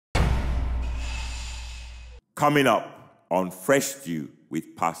Coming up on Fresh Dew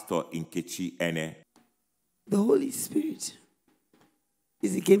with Pastor Nkechi Ene. The Holy Spirit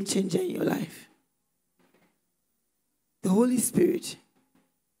is a game changer in your life. The Holy Spirit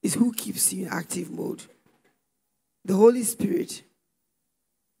is who keeps you in active mode. The Holy Spirit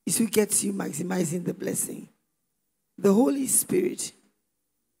is who gets you maximizing the blessing. The Holy Spirit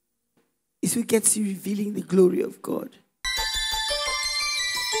is who gets you revealing the glory of God.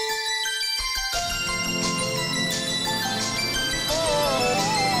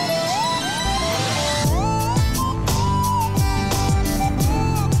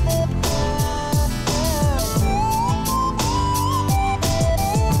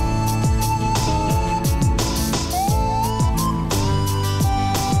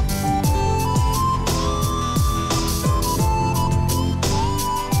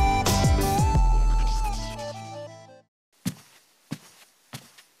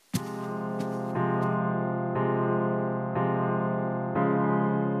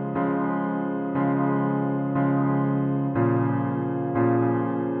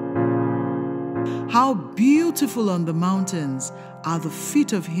 How beautiful on the mountains are the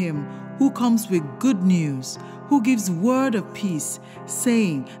feet of him who comes with good news, who gives word of peace,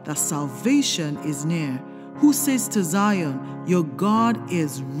 saying that salvation is near, who says to Zion, your God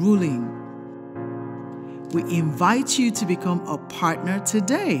is ruling. We invite you to become a partner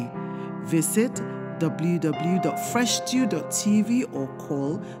today. Visit www.freshdew.tv or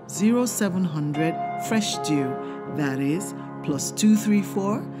call 0700 Fresh Dew. That is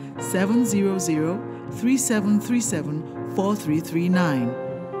 +234 700 3737 4339.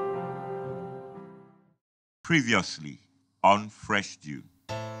 Previously on Fresh Dew.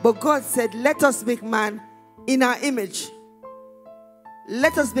 But God said, let us make man in our image.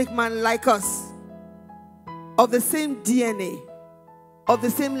 Let us make man like us, of the same DNA, of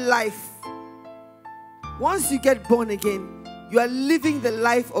the same life. Once you get born again, you are living the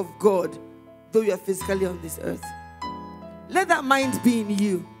life of God, though you are physically on this earth. Let that mind be in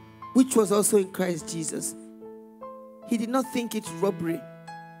you, which was also in Christ Jesus. He did not think it robbery,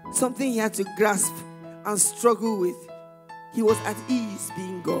 something he had to grasp and struggle with. He was at ease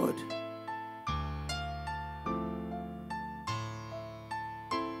being God.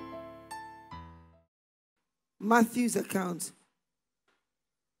 Matthew's account.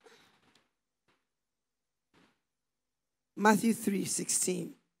 Matthew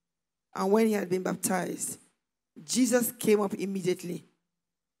 3:16. And when he had been baptized, Jesus came up immediately.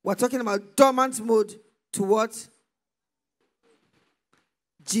 We're talking about dormant mode to what?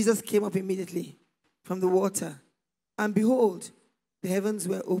 Jesus came up immediately from the water. And behold, the heavens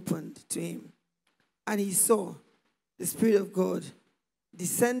were opened to him. And he saw the Spirit of God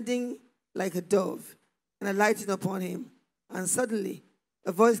descending like a dove and alighting upon him. And suddenly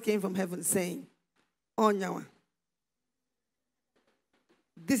a voice came from heaven saying, Onyawa,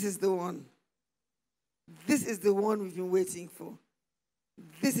 this is the one. This is the one we've been waiting for.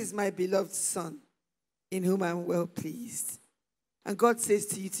 This is my beloved Son, in whom I am well pleased. And God says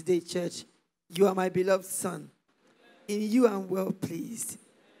to you today, church, you are my beloved Son. In you I'm well pleased.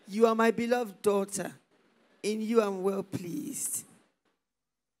 You are my beloved daughter. In you I'm well pleased.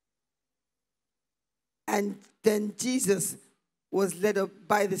 And then Jesus was led up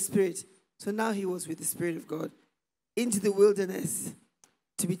by the Spirit. So now he was with the Spirit of God into the wilderness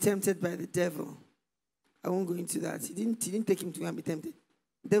to be tempted by the devil. I won't go into that. He didn't take him to go and be tempted.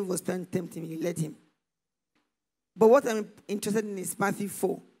 The devil was trying to tempt him, and he led him. But what I'm interested in is Matthew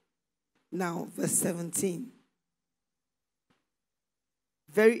 4. Now, verse 17.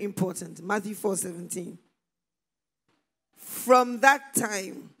 Very important. Matthew 4:17. From that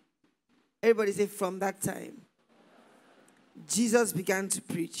time, everybody say, from that time, Jesus began to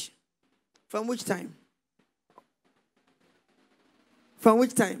preach. From which time? From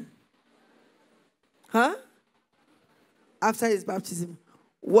which time? Huh? After his baptism.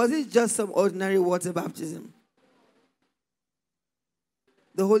 Was it just some ordinary water baptism?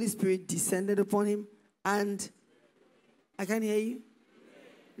 The Holy Spirit descended upon him and, I can't hear you,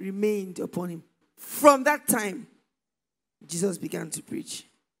 remained upon him. From that time, Jesus began to preach.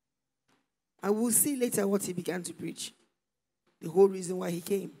 And we'll see later what he began to preach. The whole reason why he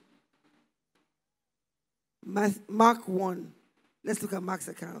came. Mark 1. Let's look at Mark's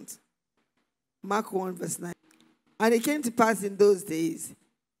account. Mark 1 verse 9. And it came to pass in those days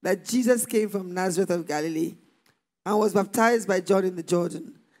that Jesus came from Nazareth of Galilee and was baptized by John in the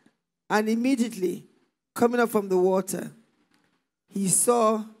Jordan. And immediately, coming up from the water, he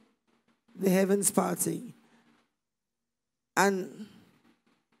saw the heavens parting. And,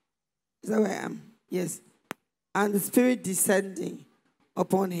 is that where I am? Yes. And the Spirit descending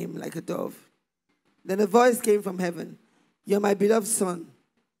upon him like a dove. Then a voice came from heaven, "You are my beloved Son,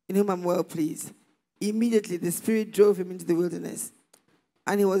 in whom I'm well pleased." Immediately the Spirit drove him into the wilderness.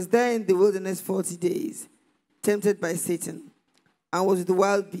 And he was there in the wilderness 40 days, tempted by Satan, and was with the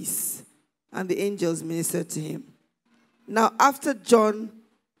wild beasts, and the angels ministered to him. Now after John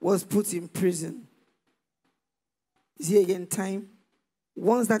was put in prison, is here again time?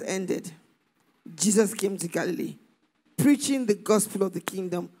 Once that ended, Jesus came to Galilee, preaching the gospel of the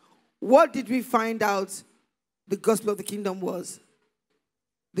kingdom. What did we find out the gospel of the kingdom was?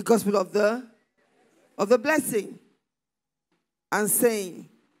 The gospel of the blessing. And saying,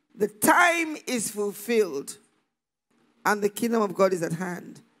 the time is fulfilled and the kingdom of God is at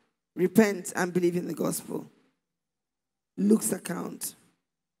hand. Repent and believe in the gospel. Luke's account.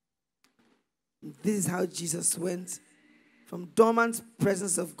 This is how Jesus went from dormant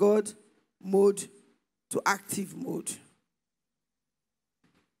presence of God mode to active mode.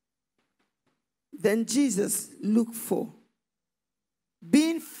 Then Jesus, Luke 4,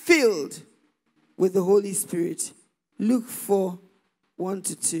 being filled with the Holy Spirit. Luke 4,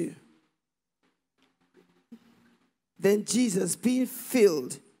 1-2. Then Jesus, being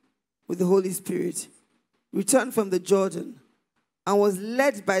filled with the Holy Spirit, returned from the Jordan and was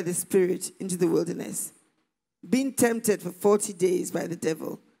led by the Spirit into the wilderness, being tempted for 40 days by the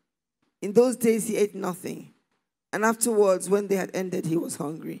devil. In those days he ate nothing, and afterwards, when they had ended, he was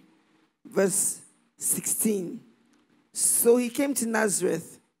hungry. Verse 16. So he came to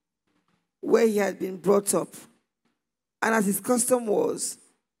Nazareth, where he had been brought up. And as his custom was,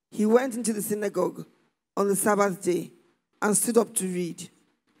 he went into the synagogue on the Sabbath day and stood up to read.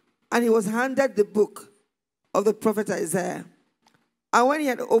 And he was handed the book of the prophet Isaiah. And when he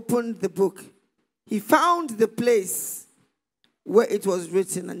had opened the book, he found the place where it was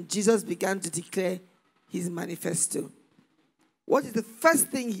written, and Jesus began to declare his manifesto. What is the first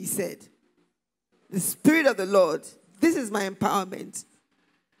thing he said? The Spirit of the Lord. This is my empowerment.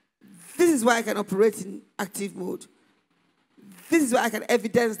 This is why I can operate in active mode. This is why I can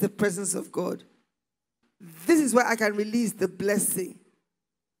evidence the presence of God. This is why I can release the blessing.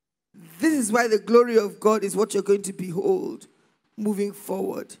 This is why the glory of God is what you're going to behold moving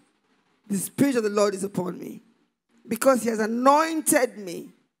forward. The Spirit of the Lord is upon me because he has anointed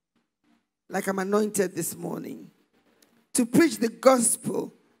me like I'm anointed this morning to preach the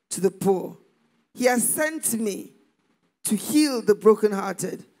gospel to the poor. He has sent me to heal the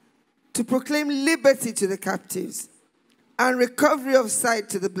brokenhearted, to proclaim liberty to the captives and recovery of sight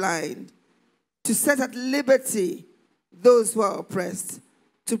to the blind, to set at liberty those who are oppressed,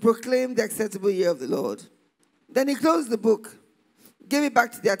 to proclaim the acceptable year of the Lord. Then he closed the book, gave it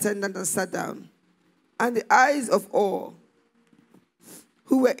back to the attendant, and sat down. And the eyes of all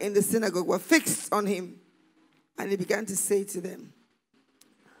who were in the synagogue were fixed on him. And he began to say to them,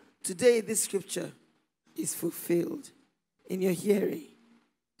 today this scripture is fulfilled in your hearing.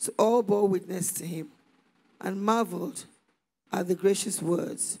 So all bore witness to him and marveled at the gracious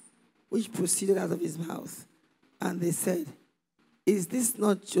words which proceeded out of his mouth. And they said, is this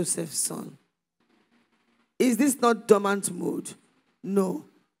not Joseph's son? Is this not dormant mode? No,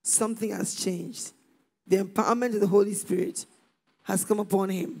 something has changed. The empowerment of the Holy Spirit has come upon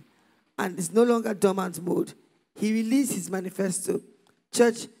him and it's no longer dormant mode. He released his manifesto.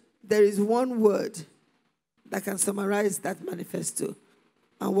 Church, there is one word that can summarize that manifesto.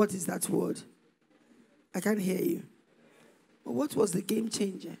 And what is that word? I can't hear you. But what was the game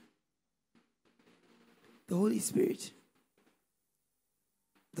changer? The Holy Spirit.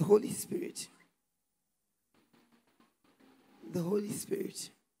 The Holy Spirit. The Holy Spirit.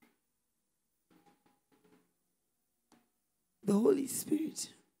 The Holy Spirit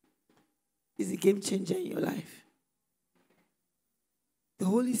is a game changer in your life. The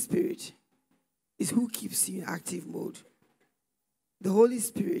Holy Spirit is who keeps you in active mode. The Holy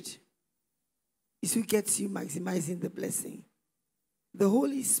Spirit is who gets you maximizing the blessing. The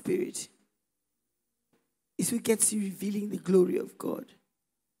Holy Spirit is who gets you revealing the glory of God.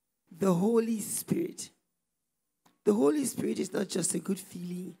 The Holy Spirit. The Holy Spirit is not just a good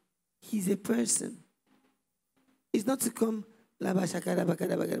feeling. He's a person. It's not to come, what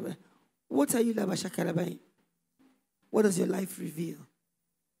are you labashakarabai? What does your life reveal?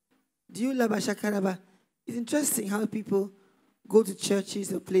 Do you labashakaraba? It's interesting how people go to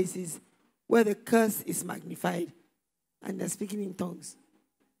churches or places where the curse is magnified and they're speaking in tongues.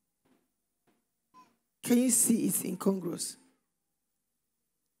 Can you see it's incongruous?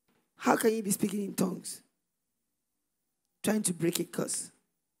 How can you be speaking in tongues? Trying to break a curse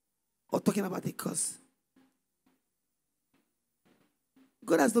or talking about a curse.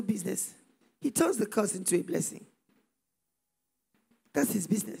 God has no business. He turns the curse into a blessing. That's his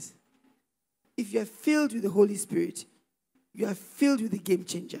business. if you are filled with the Holy Spirit, you are filled with the game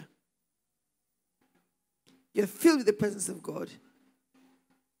changer. You are filled with the presence of God.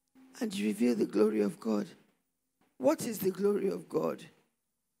 And you reveal the glory of God. What is the glory of God?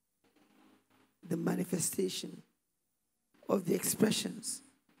 The manifestation of the expressions,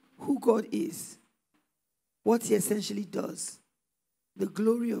 who God is, what he essentially does. The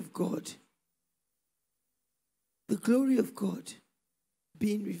glory of God. The glory of God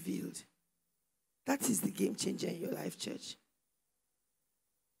being revealed. That is the game changer in your life, church.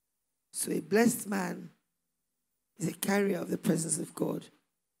 So a blessed man is a carrier of the presence of God,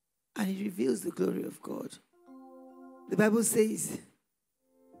 and he reveals the glory of God. The Bible says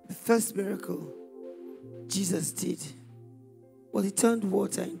the first miracle Jesus did was he turned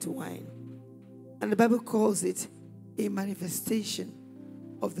water into wine. And the Bible calls it a manifestation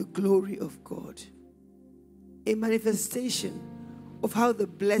of the glory of God. A manifestation of how the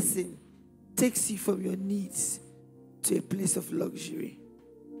blessing takes you from your needs to a place of luxury.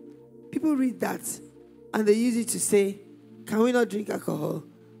 People read that and they use it to say, can we not drink alcohol?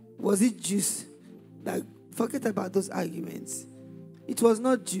 Was it juice? Forget about those arguments. It was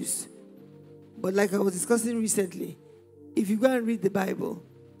not juice. But like I was discussing recently, if you go and read the Bible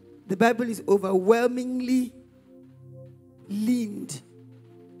is overwhelmingly leaned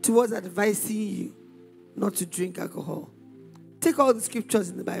towards advising you not to drink alcohol. Take all the scriptures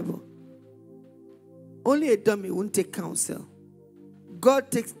in the Bible. Only a dummy won't take counsel. God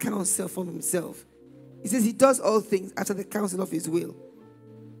takes counsel from himself. He says he does all things after the counsel of his will.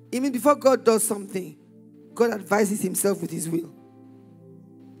 Even before God does something, God advises himself with his will.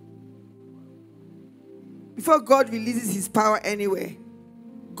 Before God releases his power anywhere,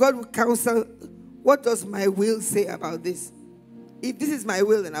 God will counsel, what does my will say about this? If this is my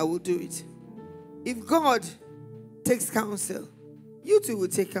will, then I will do it. If God takes counsel, you too will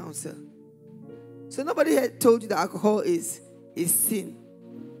take counsel. So nobody had told you that alcohol is sin.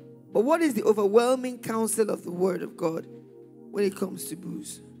 But what is the overwhelming counsel of the word of God when it comes to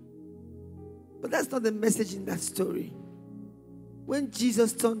booze? But that's not the message in that story. When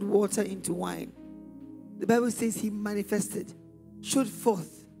Jesus turned water into wine, the Bible says he manifested, showed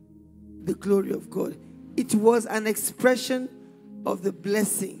forth the glory of God. It was an expression of the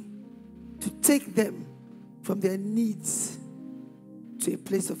blessing to take them from their needs to a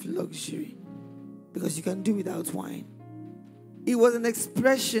place of luxury, because you can do without wine. It was an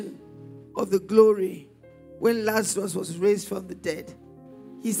expression of the glory when Lazarus was raised from the dead.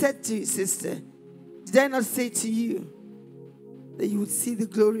 He said to his sister, did I not say to you that you would see the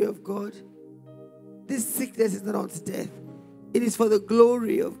glory of God? This sickness is not unto death. It is for the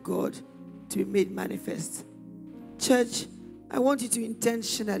glory of God to be made manifest. Church, I want you to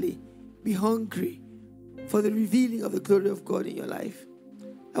intentionally be hungry for the revealing of the glory of God in your life.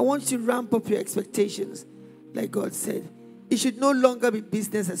 I want you to ramp up your expectations, like God said. It should no longer be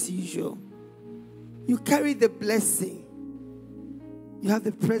business as usual. You carry the blessing. You have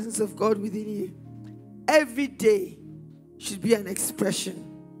the presence of God within you. Every day should be an expression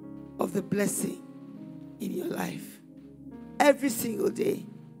of the blessing in your life. Every single day.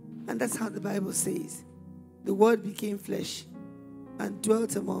 And that's how the Bible says, the word became flesh and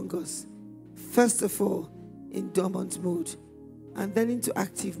dwelt among us. First of all, in dormant mode, and then into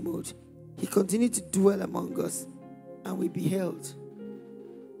active mode. He continued to dwell among us, and we beheld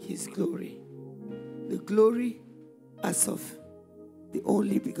his glory. The glory as of the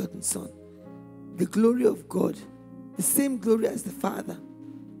only begotten Son. The glory of God, the same glory as the Father,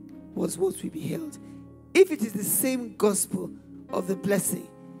 was what we beheld. If it is the same gospel of the blessing,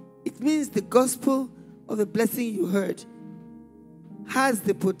 it means the gospel of the blessing you heard has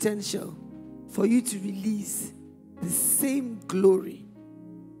the potential for you to release the same glory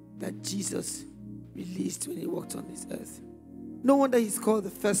that Jesus released when he walked on this earth. No wonder he's called the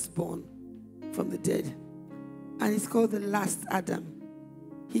firstborn from the dead. And he's called the last Adam.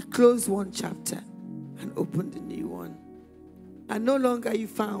 He closed one chapter and opened a new one. And no longer are you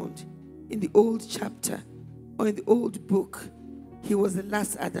found in the old chapter or in the old book. He was the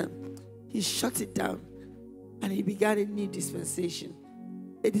last Adam. He shut it down and he began a new dispensation.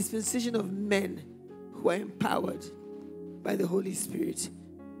 A dispensation of men who are empowered by the Holy Spirit.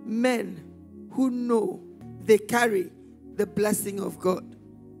 Men who know they carry the blessing of God.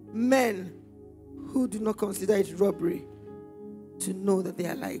 Men who do not consider it robbery to know that they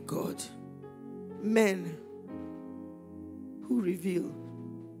are like God. Men who reveal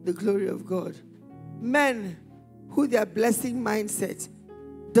the glory of God. Men who their blessing mindset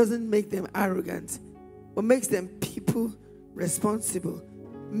doesn't make them arrogant, but makes them people responsible.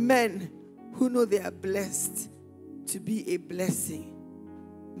 Men who know they are blessed to be a blessing.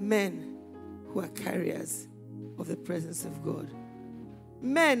 Men who are carriers of the presence of God.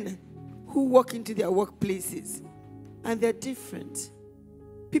 Men who walk into their workplaces and they're different.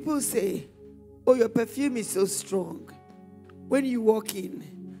 People say, oh, your perfume is so strong. When you walk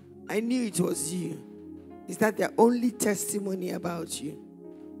in, I knew it was you. Is that their only testimony about you?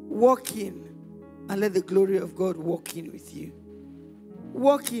 Walk in and let the glory of God walk in with you.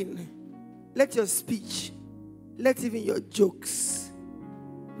 Walk in. Let your speech, let even your jokes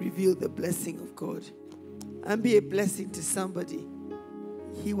reveal the blessing of God and be a blessing to somebody.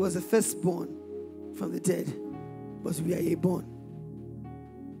 He was a firstborn from the dead, but we are a born.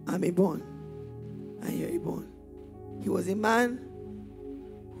 I'm a born, and you're a born. He was a man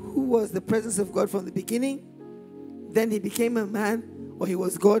who was the presence of God from the beginning. Then he became a man, or he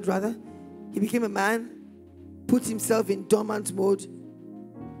was God rather. He became a man, put himself in dormant mode,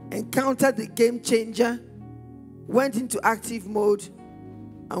 encountered the game changer, went into active mode,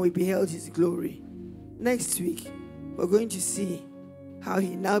 and we beheld his glory. Next week, we're going to see how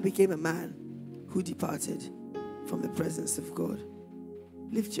he now became a man who departed from the presence of God.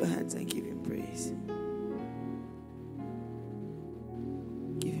 Lift your hands and give him praise.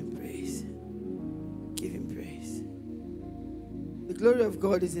 Give him praise. Give him praise. The glory of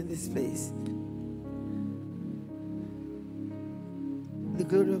God is in this place. The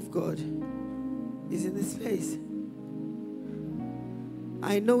glory of God is in this place.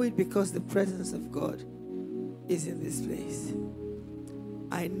 I know it because the presence of God is in this place.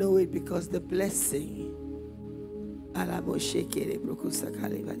 I know it because the blessing. The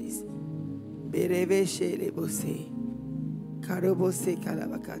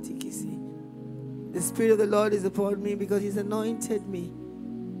Spirit of the Lord is upon me because He's anointed me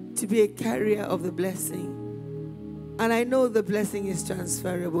to be a carrier of the blessing. And I know the blessing is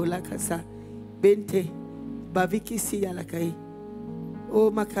transferable. Lakasa bente bavikisi yalakai. Oh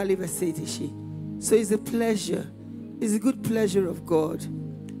makaliva setishi. So it's a pleasure. It's a good pleasure of God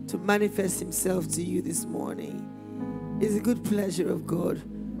to manifest Himself to you this morning. It's a good pleasure of God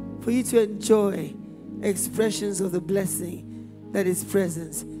for you to enjoy expressions of the blessing that is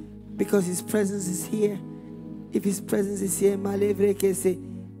present, because His presence is here. If His presence is here, it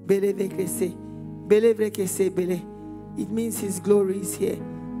means His glory is here.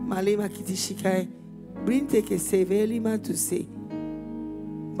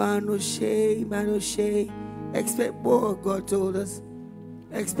 Expect more, God told us.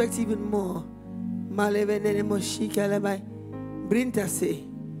 Expect even more.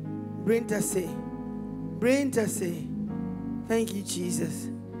 Brintase. Thank you, Jesus.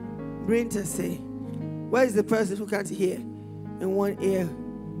 Brintase. Where is the person who can't hear in one ear?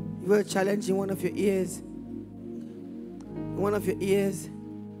 You got a challenge in one of your ears. In one of your ears.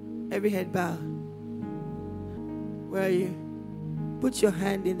 Every head bow. Where are you? Put your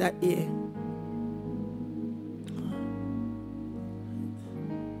hand in that ear.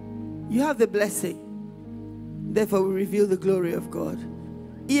 You have the blessing. Therefore, we reveal the glory of God.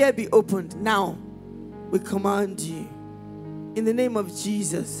 Ear be opened now. We command you. In the name of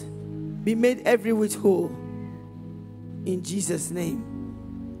Jesus, be made every whit whole. In Jesus' name.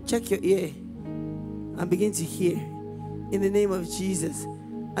 Check your ear and begin to hear. In the name of Jesus.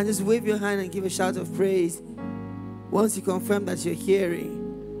 And just wave your hand and give a shout of praise. Once you confirm that you're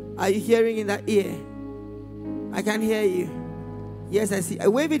hearing. Are you hearing in that ear? I can hear you. Yes, I see.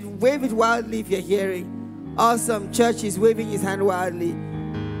 Wave it wildly if you're hearing. Awesome. Church is waving his hand wildly.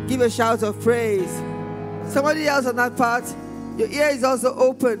 Give a shout of praise. Somebody else on that part, your ear is also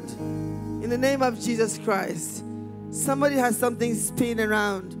opened. In the name of Jesus Christ. Somebody has something spinning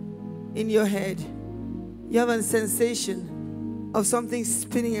around in your head. You have a sensation of something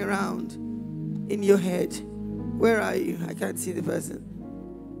spinning around in your head. Where are you? I can't see the person.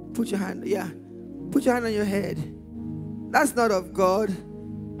 Put your hand, Put your hand on your head. That's not of God.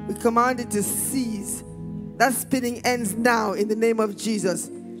 We command it to cease. That spinning ends now in the name of Jesus.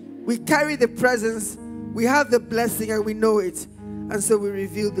 We carry the presence, we have the blessing, and we know it. And so we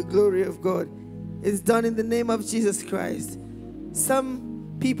reveal the glory of God. It's done in the name of Jesus Christ.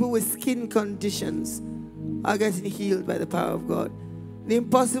 Some people with skin conditions are getting healed by the power of God. The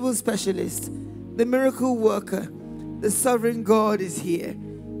impossible specialist, the miracle worker, the sovereign God is here.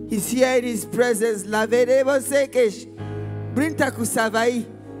 He's here in His presence. And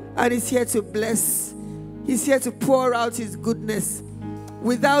He's here to bless. He's here to pour out His goodness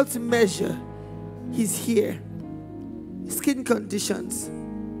without measure. He's here. Skin conditions.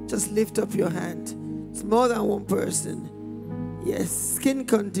 Just lift up your hand. It's more than one person. Yes, skin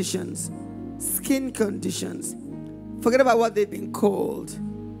conditions. Skin conditions. Forget about what they've been called.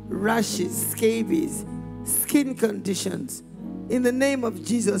 Rashes, scabies, skin conditions. In the name of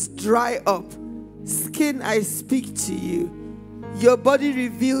Jesus, dry up Skin, I speak to you. Your body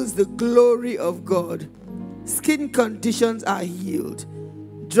reveals the glory of God. Skin conditions are healed,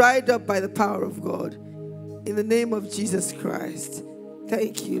 dried up by the power of God. In the name of Jesus Christ.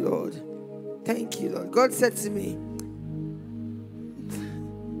 Thank you, Lord. Thank you, Lord. God said to me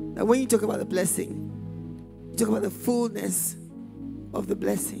that when you talk about the blessing, you talk about the fullness of the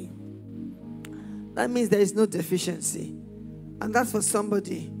blessing. That means there is no deficiency. And that's for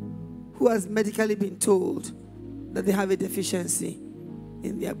somebody who has medically been told that they have a deficiency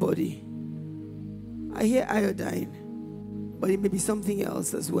in their body. I hear iodine, but it may be something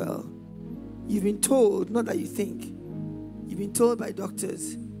else as well. You've been told, not that you think, you've been told by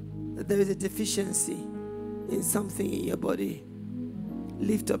doctors that there is a deficiency in something in your body.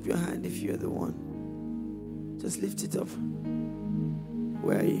 Lift up your hand if you're the one. Just lift it up.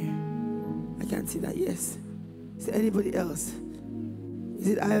 Where are you? I can't see that. Yes. Is there anybody else? Is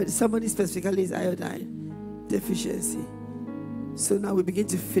it iodine? Somebody specifically is iodine deficiency. So now we begin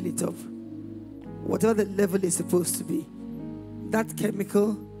to fill it up. Whatever the level is supposed to be. That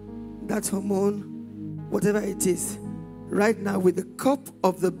chemical, that hormone, whatever it is. Right now with the cup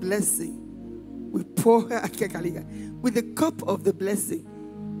of the blessing, we pour. With the cup of the blessing,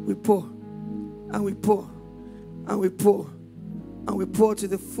 we pour. And we pour. And we pour. And we pour to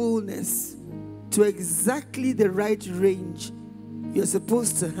the fullness, to exactly the right range you're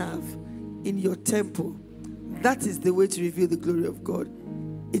supposed to have in your temple. That is the way to reveal the glory of God.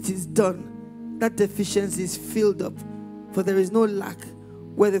 It is done. That deficiency is filled up, for there is no lack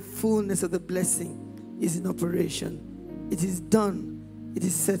where the fullness of the blessing is in operation. It is done. It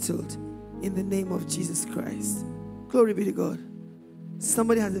is settled in the name of Jesus Christ. Glory be to God.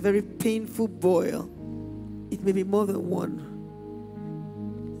 Somebody has a very painful boil. It may be more than one.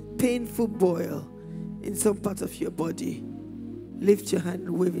 Painful boil in some part of your body. Lift your hand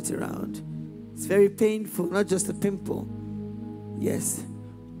and wave it around. It's very painful, not just a pimple. Yes.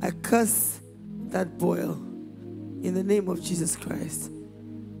 I curse that boil in the name of Jesus Christ.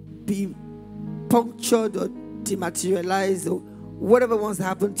 Be punctured or dematerialized, or whatever wants to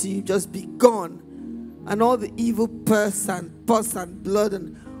happen to you, just be gone. And all the evil pus and blood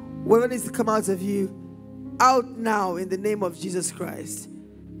and whatever needs to come out of you, out now in the name of Jesus Christ.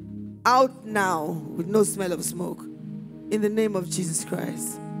 Out now with no smell of smoke. In the name of Jesus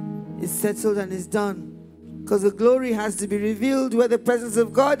Christ. It's settled and it's done. Because the glory has to be revealed where the presence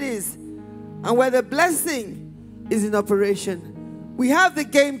of God is. And where the blessing is in operation. We have the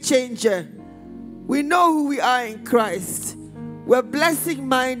game changer. We know who we are in Christ. We're blessing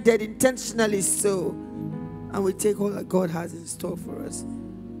minded, intentionally so. And we take all that God has in store for us.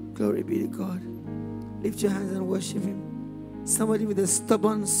 Glory be to God. Lift your hands and worship Him. Somebody with a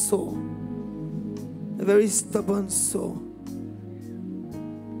stubborn soul. A very stubborn soul.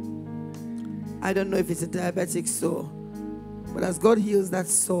 I don't know if it's a diabetic soul. But as God heals that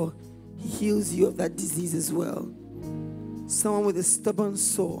soul, He heals you of that disease as well. Someone with a stubborn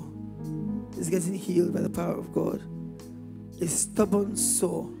soul is getting healed by the power of God. A stubborn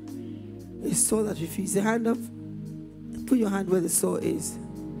soul. A soul that refuses. A hand up. Put your hand where the soul is.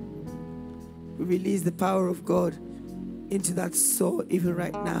 We release the power of God into that soul even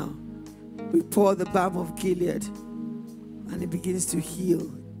right now. We pour the balm of Gilead and it begins to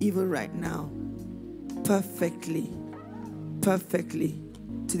heal even right now. Perfectly. Perfectly.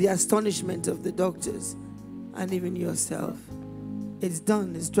 To the astonishment of the doctors and even yourself. It's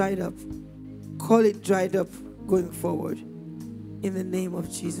done. It's dried up. Call it dried up going forward. In the name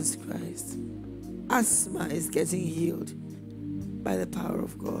of Jesus Christ. Asthma is getting healed by the power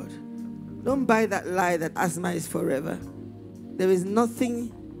of God. Don't buy that lie that asthma is forever. There is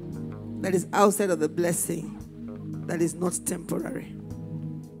nothing that is outside of the blessing that is not temporary.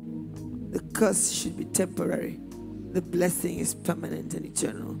 The curse should be temporary. The blessing is permanent and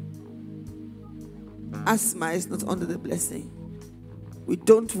eternal. Asthma is not under the blessing. We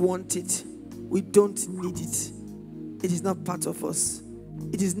don't want it. We don't need it. It is not part of us.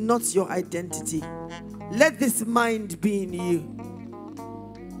 It is not your identity. Let this mind be in you.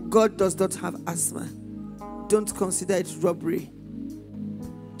 God does not have asthma. Don't consider it robbery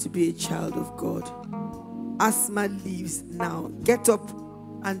to be a child of God. Asthma leaves now. Get up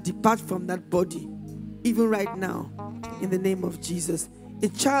and depart from that body, even right now, in the name of Jesus. A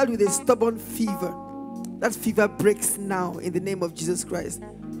child with a stubborn fever, that fever breaks now in the name of Jesus Christ.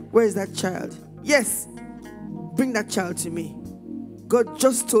 Where is that child? Yes, bring that child to me. God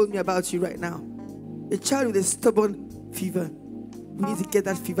just told me about you right now. A child with a stubborn fever. We need to get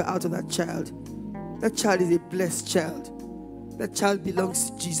that fever out of that child. That child is a blessed child. That child belongs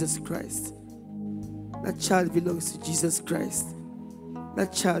to Jesus Christ. That child belongs to Jesus Christ.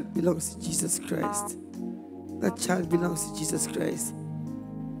 That child belongs to Jesus Christ. That child belongs to Jesus Christ.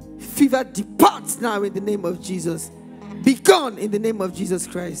 Fever departs now in the name of Jesus. Be gone in the name of Jesus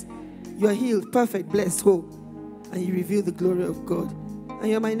Christ. You are healed, perfect, blessed, whole. And you reveal the glory of God. And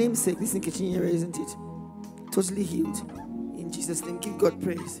you're my namesake. This is Nkechi, isn't it? Totally healed. In Jesus' name, give God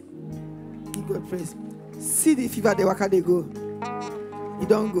praise. Give God praise. See the fever, the waka, they go. You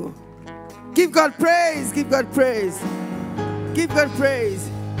don't go. Give God praise. Give God praise. Give God praise.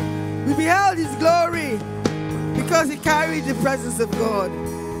 We beheld his glory because he carried the presence of God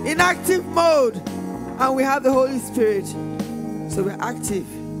in active mode, and we have the Holy Spirit. So we're active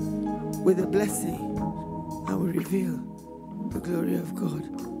with the blessing, and we reveal the glory of God.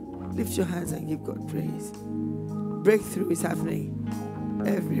 Lift your hands and give God praise. Breakthrough is happening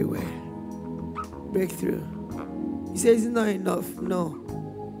everywhere. Breakthrough. He says it's not enough. No.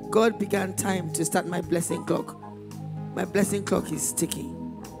 God began time to start my blessing clock. My blessing clock is ticking.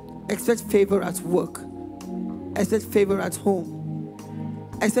 Expect favor at work. Expect favor at home.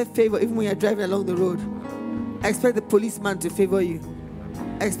 Expect favor even when you're driving along the road. Expect the policeman to favor you.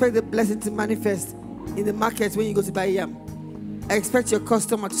 Expect the blessing to manifest in the market when you go to buy yam. Expect your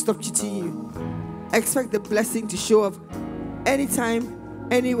customer to stop cheating you. Expect the blessing to show up anytime,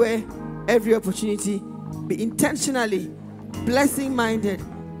 anywhere, every opportunity. Be intentionally blessing-minded,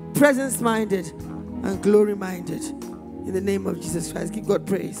 presence-minded, and glory-minded. In the name of Jesus Christ, give God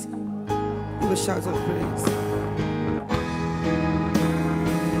praise. Give a shout of praise.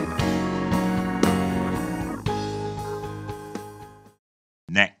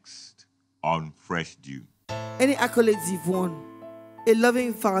 Next on Fresh Dew. Any accolades you've won, a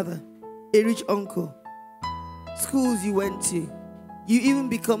loving father, a rich uncle, schools you went to, you even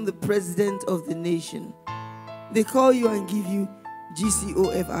become the president of the nation. They call you and give you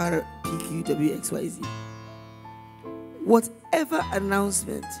GCOFRPQWXYZ. Whatever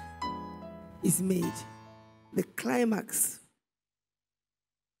announcement is made, the climax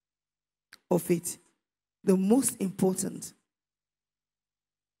of it, the most important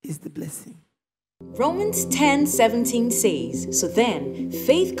is the blessing. Romans 10:17 says, "So then,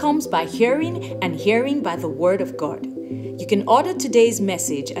 faith comes by hearing, and hearing by the word of God." You can order today's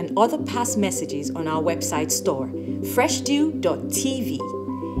message and other past messages on our website store, freshdew.tv.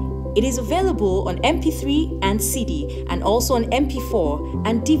 It is available on MP3 and CD, and also on MP4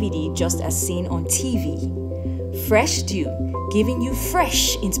 and DVD, just as seen on TV. Fresh Dew, giving you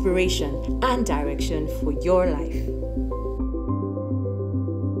fresh inspiration and direction for your life.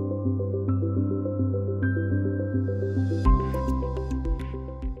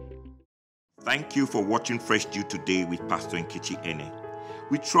 Thank you for watching Fresh Dew today with Pastor Nkechi Ene.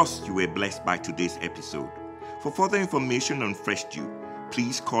 We trust you were blessed by today's episode. For further information on Fresh Dew,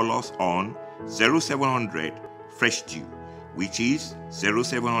 please call us on 0700 Fresh Dew, which is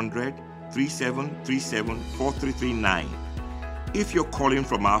 0700 3737 4339. If you're calling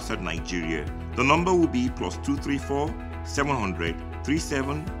from outside Nigeria, the number will be +234 700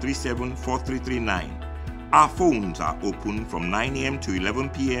 3737 4339. Our phones are open from 9 a.m. to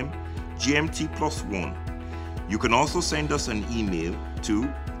 11 p.m. GMT +1. You can also send us an email to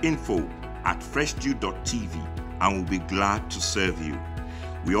info@freshdew.tv, and we'll be glad to serve you.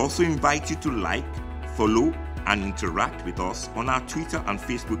 We also invite you to like, follow, and interact with us on our Twitter and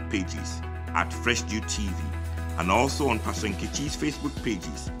Facebook pages @FreshDewTV, and also on Pastor Nkechi's Facebook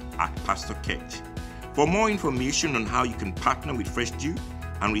pages @Pastor Ketch. For more information on how you can partner with Fresh Dew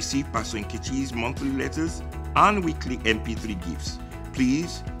and receive Pastor Nkechi's monthly letters and weekly MP3 gifts,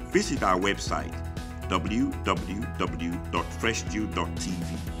 please visit our website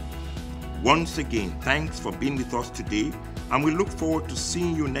www.freshdew.tv. Once again, thanks for being with us today, and we look forward to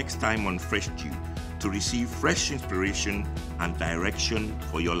seeing you next time on Fresh Dew to receive fresh inspiration and direction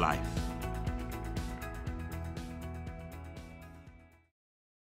for your life.